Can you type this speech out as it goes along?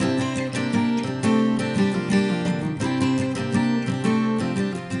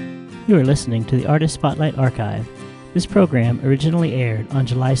You are listening to the Artist Spotlight Archive. This program originally aired on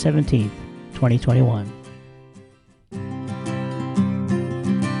July 17th, 2021.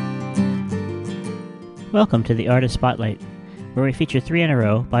 Welcome to the Artist Spotlight, where we feature 3 in a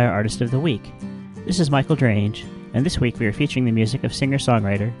row by our Artist of the Week. This is Michael Drange, and this week we are featuring the music of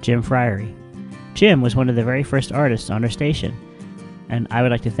singer-songwriter Jim Friery. Jim was one of the very first artists on our station, and I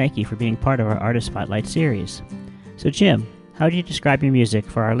would like to thank you for being part of our Artist Spotlight series. So Jim, how do you describe your music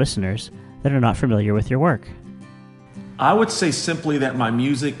for our listeners that are not familiar with your work? I would say simply that my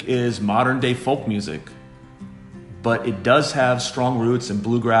music is modern-day folk music, but it does have strong roots in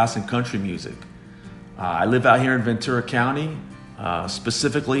bluegrass and country music. I live out here in Ventura County,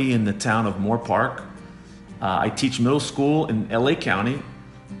 specifically in the town of Moore Park. I teach middle school in LA County,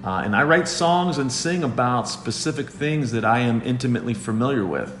 and I write songs and sing about specific things that I am intimately familiar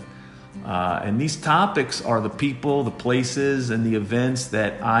with. And these topics are the people, the places, and the events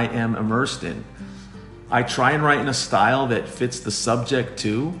that I am immersed in. I try and write in a style that fits the subject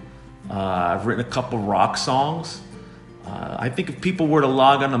too. I've written a couple rock songs. I think if people were to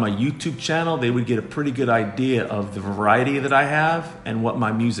log onto my YouTube channel, they would get a pretty good idea of the variety that I have and what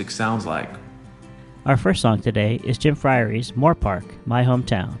my music sounds like. Our first song today is Jim Friery's Moore Park, My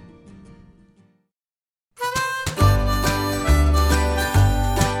Hometown.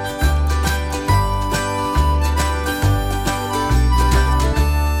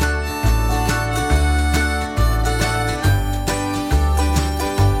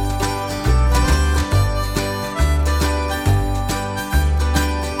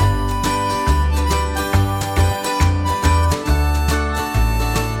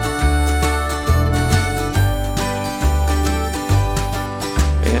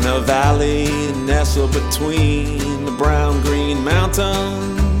 Valley nestled between the brown-green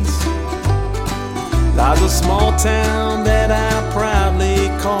mountains lies a small town that I proudly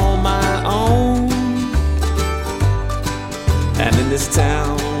call my own. And in this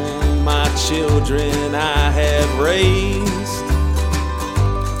town, my children I have raised.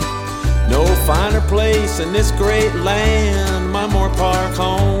 No finer place in this great land, my Moore Park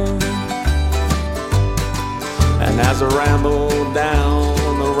home. And as I ramble down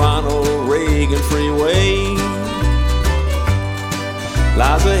the Ronald Reagan Freeway,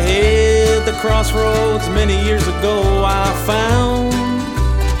 lies ahead the crossroads many years ago I found.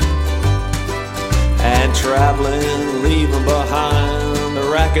 And traveling, leaving behind the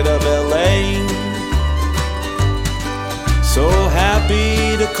racket of LA, so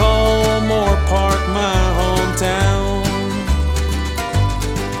happy to call Moore Park my hometown.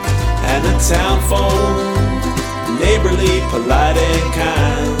 And the town folk, neighborly, polite and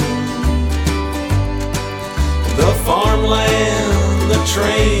kind. The farmland, the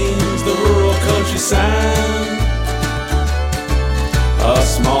trains, the rural countryside. A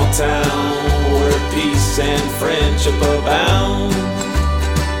small town where peace and friendship abound.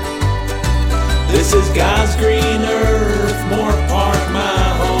 This is God's green earth, Moore Park, my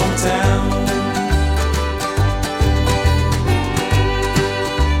hometown.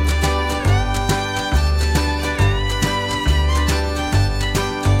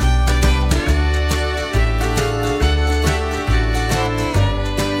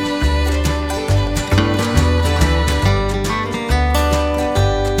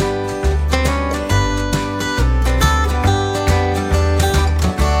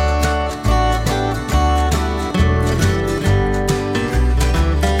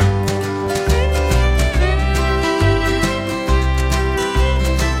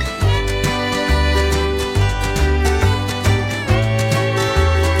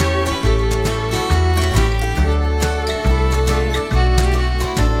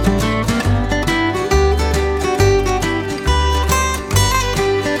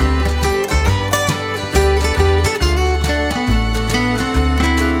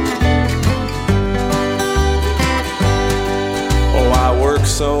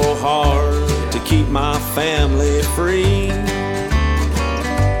 So hard to keep my family free.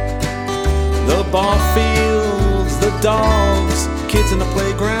 The ball fields, the dogs, kids in the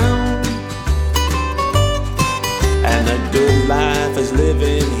playground, and the good life is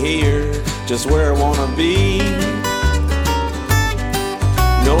living here, just where I wanna be.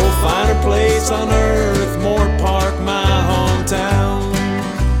 No finer place on earth, Moore Park, my hometown.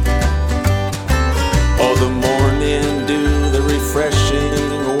 Oh, the morning dew, the refreshing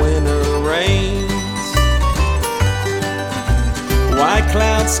winter rains, white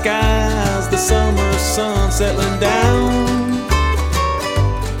cloud skies, the summer sun settling down,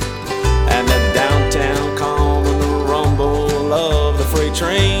 and the downtown calm and the rumble of the freight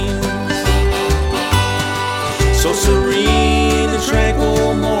trains. So serene and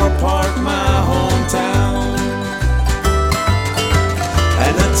tranquil, Moore Park,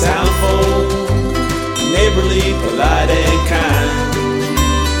 neighborly, polite, and kind.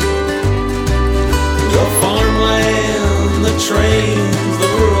 The farmland, the trains, the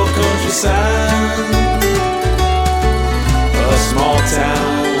rural countryside. A small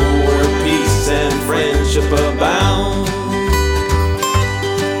town where peace and friendship abound.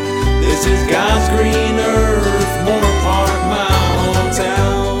 This is God's green earth, Moore Park, my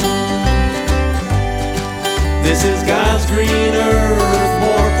hometown. This is God's green earth,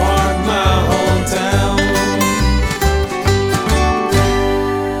 Moore Park, my hometown.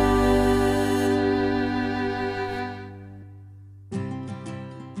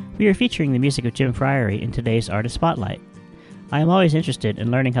 We are featuring the music of Jim Friery in today's Artist Spotlight. I am always interested in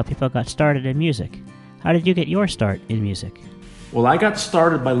learning how people got started in music. How did you get your start in music? Well, I got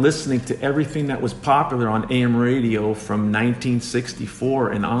started by listening to everything that was popular on AM radio from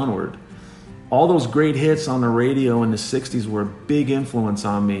 1964 and onward. All those great hits on the radio in the 60s were a big influence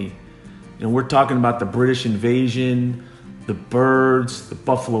on me. You know, we're talking about the British Invasion, the Byrds, the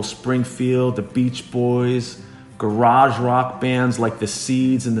Buffalo Springfield, the Beach Boys, garage rock bands like the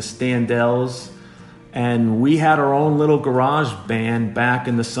Seeds and the Standells. And we had our own little garage band back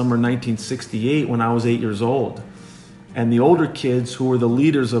in the summer 1968 when I was 8 years old. And the older kids who were the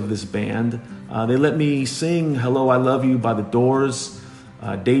leaders of this band, they let me sing Hello, I Love You by the Doors,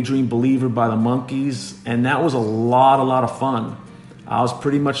 Daydream Believer by the Monkees, and that was a lot of fun. I was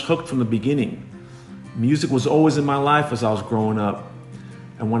pretty much hooked from the beginning. Music was always in my life as I was growing up.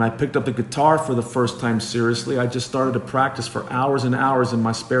 And when I picked up the guitar for the first time seriously, I just started to practice for hours and hours in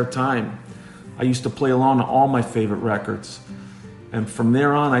my spare time. I used to play along to all my favorite records. And from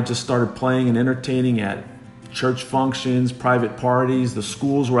there on, I just started playing and entertaining at church functions, private parties, the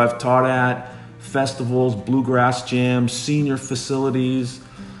schools where I've taught at, festivals, bluegrass jams, senior facilities,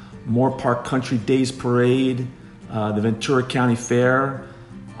 Moore Park Country Days Parade, the Ventura County Fair.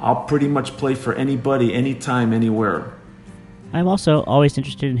 I'll pretty much play for anybody, anytime, anywhere. I'm also always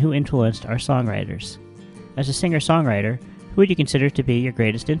interested in who influenced our songwriters. As a singer-songwriter, who would you consider to be your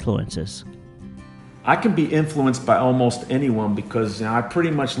greatest influences? I can be influenced by almost anyone because I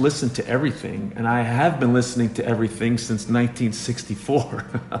pretty much listen to everything, and I have been listening to everything since 1964.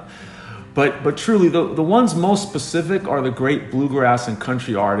 But truly, the ones most specific are the great bluegrass and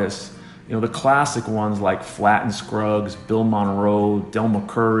country artists. You know, the classic ones like Flatt and Scruggs, Bill Monroe, Del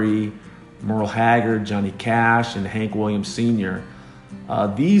McCoury, Merle Haggard, Johnny Cash, and Hank Williams Sr.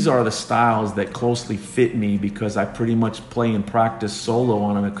 These are the styles that closely fit me because I pretty much play and practice solo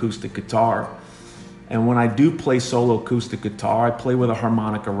on an acoustic guitar. And when I do play solo acoustic guitar, I play with a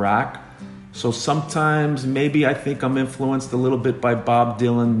harmonica rack. So sometimes maybe I think I'm influenced a little bit by Bob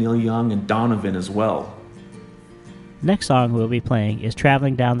Dylan, Neil Young, and Donovan as well. The next song we'll be playing is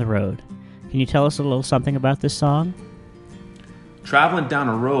Traveling Down the Road. Can you tell us a little something about this song? Traveling Down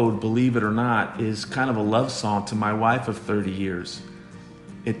a Road, believe it or not, is kind of a love song to my wife of 30 years.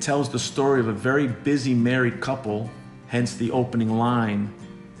 It tells the story of a very busy married couple, hence the opening line,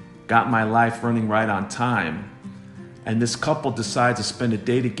 got my life running right on time. And this couple decides to spend a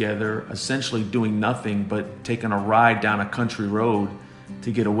day together, essentially doing nothing but taking a ride down a country road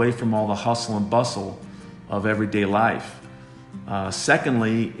to get away from all the hustle and bustle of everyday life.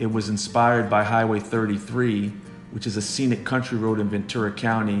 Secondly, it was inspired by Highway 33, which is a scenic country road in Ventura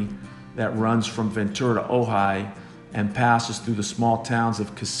County that runs from Ventura to Ojai and passes through the small towns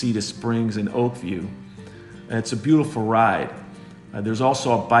of Casita Springs and Oakview. And it's a beautiful ride. There's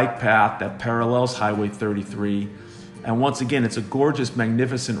also a bike path that parallels Highway 33. And once again, it's a gorgeous,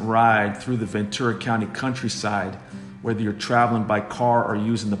 magnificent ride through the Ventura County countryside, whether you're traveling by car or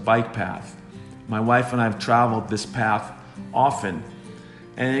using the bike path. My wife and I have traveled this path often.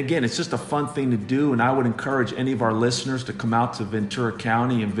 And again, it's just a fun thing to do, and I would encourage any of our listeners to come out to Ventura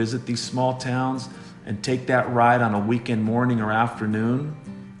County and visit these small towns and take that ride on a weekend morning or afternoon.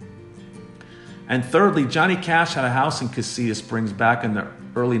 And thirdly, Johnny Cash had a house in Casita Springs back in the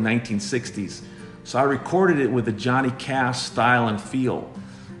early 1960s. So I recorded it with the Johnny Cash style and feel.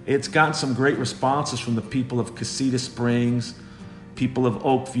 It's gotten some great responses from the people of Casita Springs, people of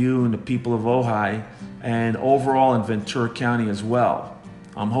Oakview, and the people of Ojai, and overall in Ventura County as well.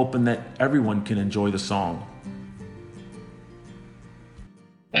 I'm hoping that everyone can enjoy the song.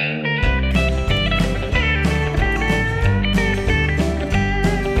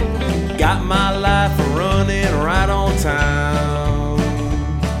 Got my life running right on time,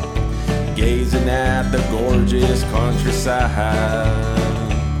 gazing at the gorgeous countryside,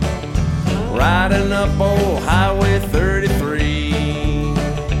 riding up old Highway 33.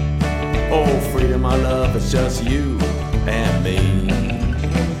 Oh, freedom, my love, it's just you and me.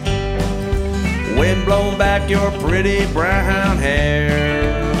 Wind blown back your pretty brown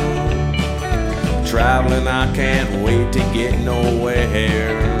hair, traveling, I can't wait to get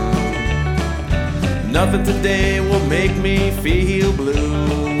nowhere. Nothing today will make me feel blue.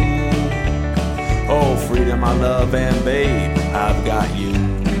 Oh, freedom, I love, and babe, I've got you.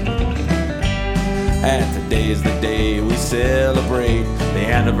 And today's the day we celebrate the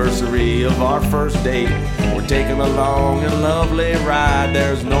anniversary of our first date. We're taking a long and lovely ride.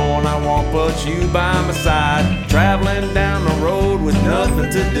 There's no one I want but you by my side. Traveling down the road with nothing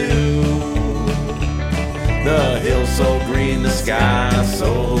to do. The hills so green, the sky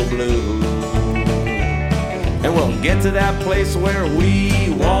so blue. And we'll get to that place where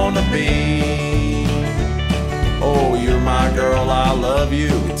we wanna be. Oh, you're my girl, I love you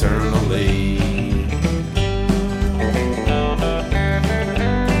eternally.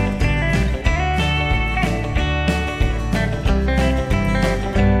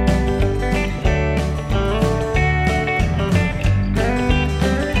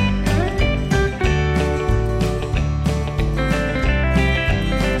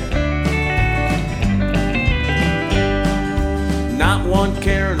 Not one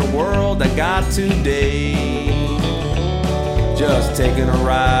care in the world I got today. Just taking a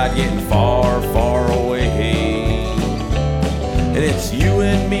ride, getting far, far away. And it's you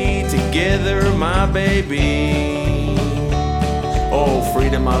and me together, my baby. Oh,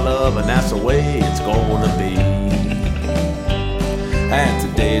 freedom, my love, and that's the way it's gonna be. And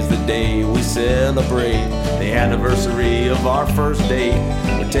today's the day we celebrate the anniversary of our first date.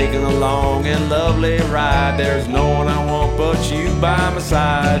 We're taking a long and lovely ride. There's no one I want but you by my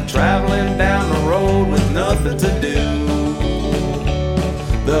side. Traveling down the road with nothing to do.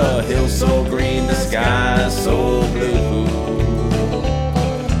 The hills so green, the sky so blue.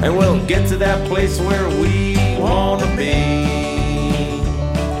 And we'll get to that place where we wanna be.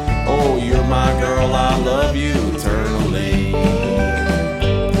 Oh, you're my girl, I love you eternally.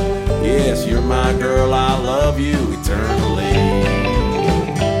 Yes, you're my girl, I love you eternally.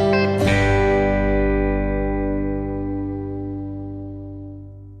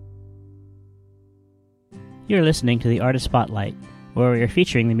 You're listening to the Artist Spotlight, where we are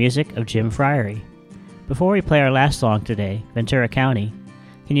featuring the music of Jim Friery. Before we play our last song today, Ventura County,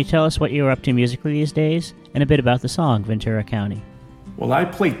 can you tell us what you are up to musically these days, and a bit about the song Ventura County? Well, I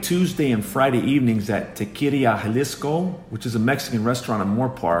play Tuesday and Friday evenings at Tequila Jalisco, which is a Mexican restaurant in Moore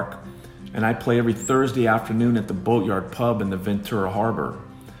Park, and I play every Thursday afternoon at the Boatyard Pub in the Ventura Harbor.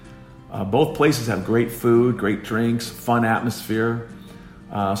 Both places have great food, great drinks, fun atmosphere.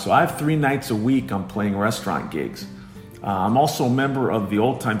 So I have 3 nights a week I'm playing restaurant gigs. I'm also a member of the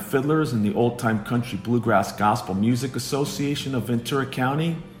Old Time Fiddlers and the Old Time Country Bluegrass Gospel Music Association of Ventura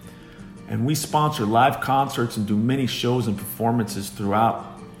County. And we sponsor live concerts and do many shows and performances throughout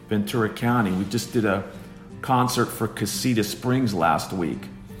Ventura County. We just did a concert for Casita Springs last week.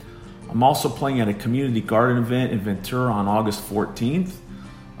 I'm also playing at a community garden event in Ventura on August 14th.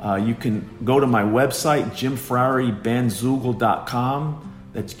 You can go to my website, jimfrierybandzugal.com.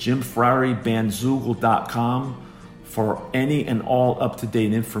 That's jimfrierybandzugal.com for any and all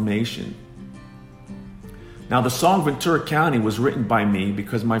up-to-date information. Now, the song Ventura County was written by me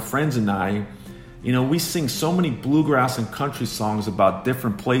because my friends and I, we sing so many bluegrass and country songs about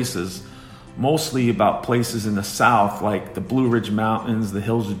different places, mostly about places in the South, like the Blue Ridge Mountains, the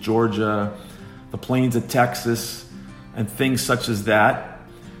hills of Georgia, the plains of Texas, and things such as that.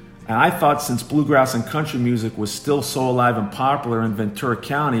 And I thought since bluegrass and country music was still so alive and popular in Ventura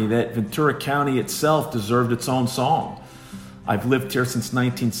County, that Ventura County itself deserved its own song. I've lived here since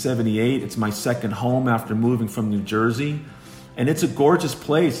 1978. It's my second home after moving from New Jersey. And it's a gorgeous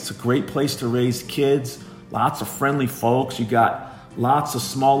place. It's a great place to raise kids, lots of friendly folks. You got lots of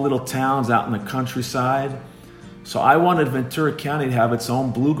small little towns out in the countryside. So I wanted Ventura County to have its own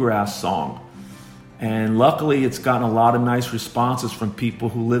bluegrass song. And luckily, it's gotten a lot of nice responses from people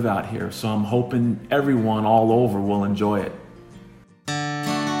who live out here. So I'm hoping everyone all over will enjoy it.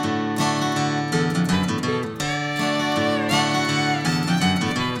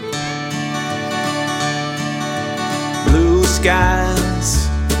 Blue skies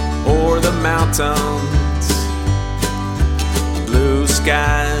o'er the mountains, blue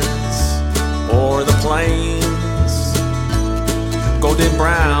skies o'er the plains, golden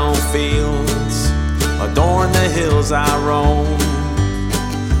brown fields adorn the hills I roam.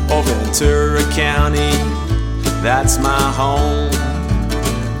 Oh, Ventura County, that's my home.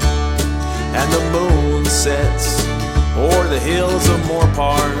 And the moon sets o'er the hills of Moore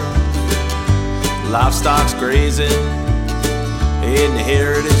Park. Livestock's grazing in the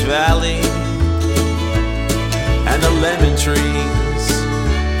Heritage Valley, and the lemon trees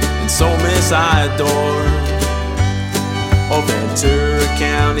in So Miss I adore. Oh, Ventura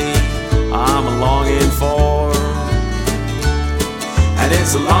County, I'm longing for. And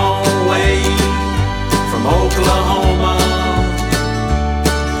it's a long way from Oklahoma,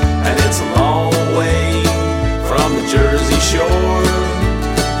 and it's a long way from the Jersey Shore.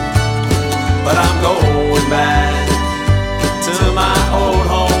 But I'm going back to my old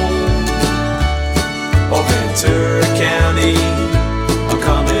home, oh Ventura County, I'm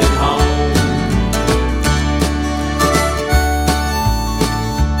coming home.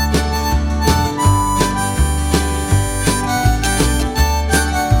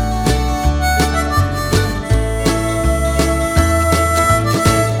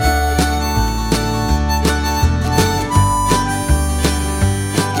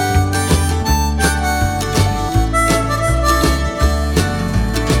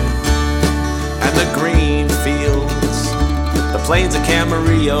 Plains of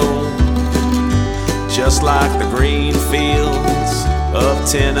Camarillo, just like the green fields of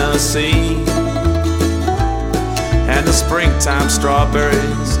Tennessee, and the springtime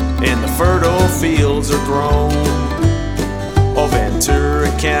strawberries in the fertile fields are grown. Oh, Ventura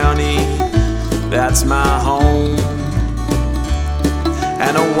County, that's my home.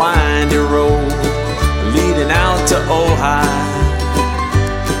 And a windy road leading out to Ojai,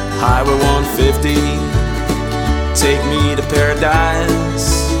 Highway 150, take me to paradise.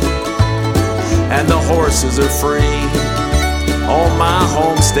 And the horses are free on my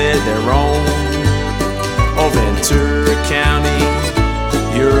homestead they're on. Oh, Ventura County,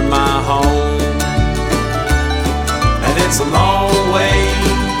 you're my home. And it's a long way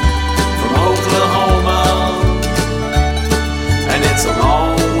from Oklahoma, and it's a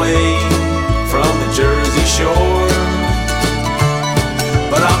long way from the Jersey Shore.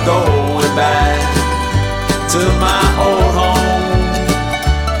 But I'm going back to my old home,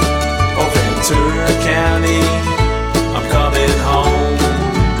 oh Ventura County, I'm coming home.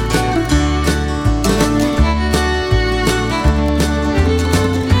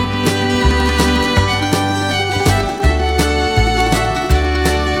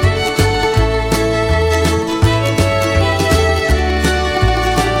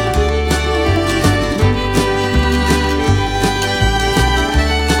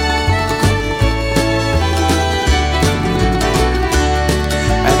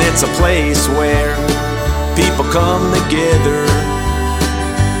 It's a place where people come together,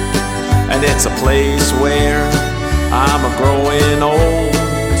 and it's a place where I'm a growing old.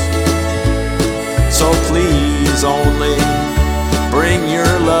 So please only bring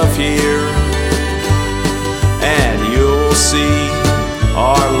your love here, and you'll see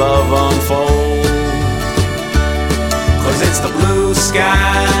our love unfold. 'Cause it's the blue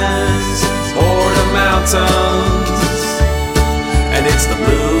skies or the mountains, and it's the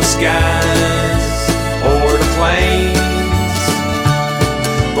blue skies or the plains.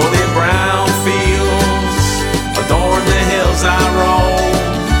 Golden brown fields adorn the hills I roam.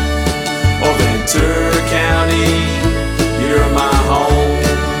 Oh, Ventura County, you're my home.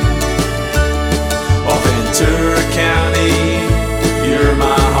 Oh, Ventura County, you're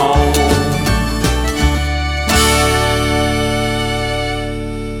my home.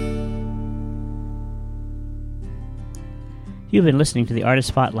 You've been listening to the Artist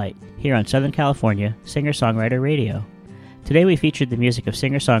Spotlight here on Southern California Singer-Songwriter Radio. Today we featured the music of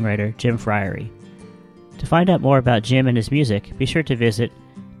singer-songwriter Jim Friery. To find out more about Jim and his music, be sure to visit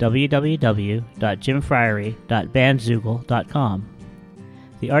www.jimfriery.bandzoogle.com.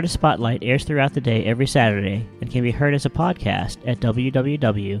 The Artist Spotlight airs throughout the day every Saturday and can be heard as a podcast at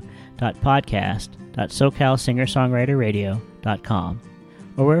www.podcast.socalsingersongwriterradio.com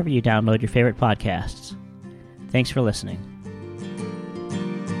or wherever you download your favorite podcasts. Thanks for listening.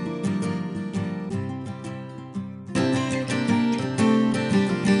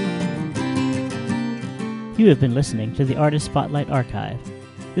 You have been listening to the Artist Spotlight Archive.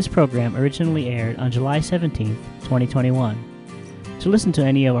 This program originally aired on July 17, 2021. To listen to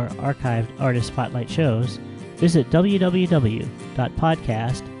any of our archived Artist Spotlight shows, visit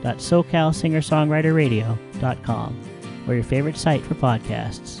www.podcast.socalsingersongwriterradio.com or your favorite site for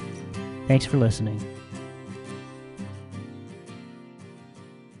podcasts. Thanks for listening.